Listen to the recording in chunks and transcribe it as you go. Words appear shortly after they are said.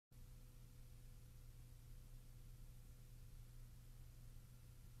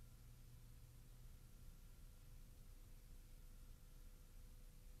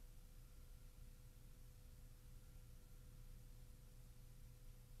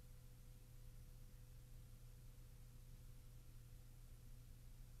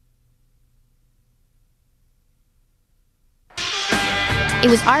It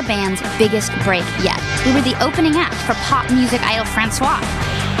was our band's biggest break yet. We were the opening act for pop music idol Francois.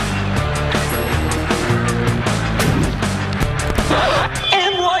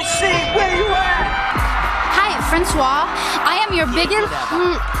 NYC, where you at? Hi, Francois. I am your biggest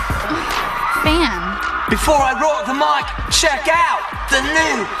fan. Before I rock the mic, check out the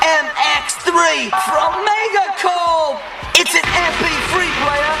new MX3 from Megacorp. It's an MP3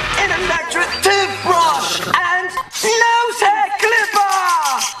 player, an electric toothbrush, and nose hair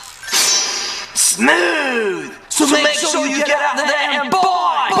clipper. Smooth. So make sure you get out there and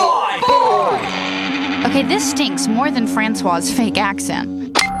buy. Okay, this stinks more than Francois's fake accent.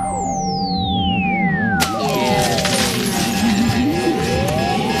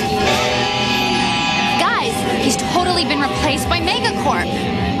 He's totally been replaced by Megacorp.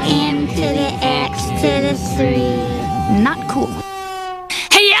 M to the X to the 3. Not cool.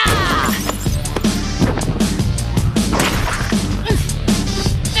 Hey-ya!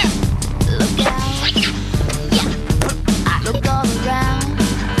 Look out. Yeah. Look all around.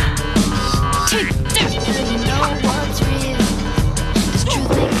 You know what's real. This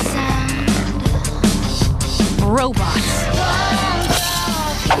truth makes sound. Robots.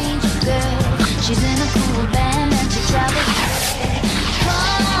 Angel girl. She's in a cool band and she travels.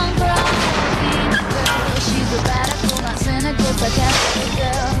 Come, girl. She's a radical, not cynical, sarcastic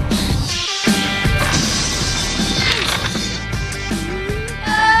girl.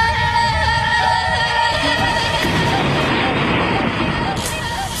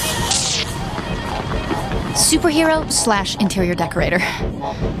 Superhero/interior decorator.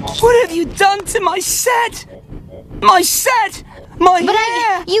 What have you done to my set? My set! My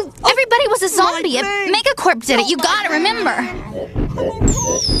hair! Everybody was a zombie. Megacorp did it. You gotta remember.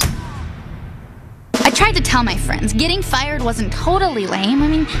 I tried to tell my friends, getting fired wasn't totally lame. I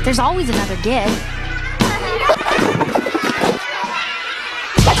mean, there's always another gig.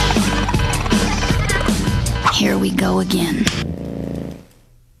 Here we go again.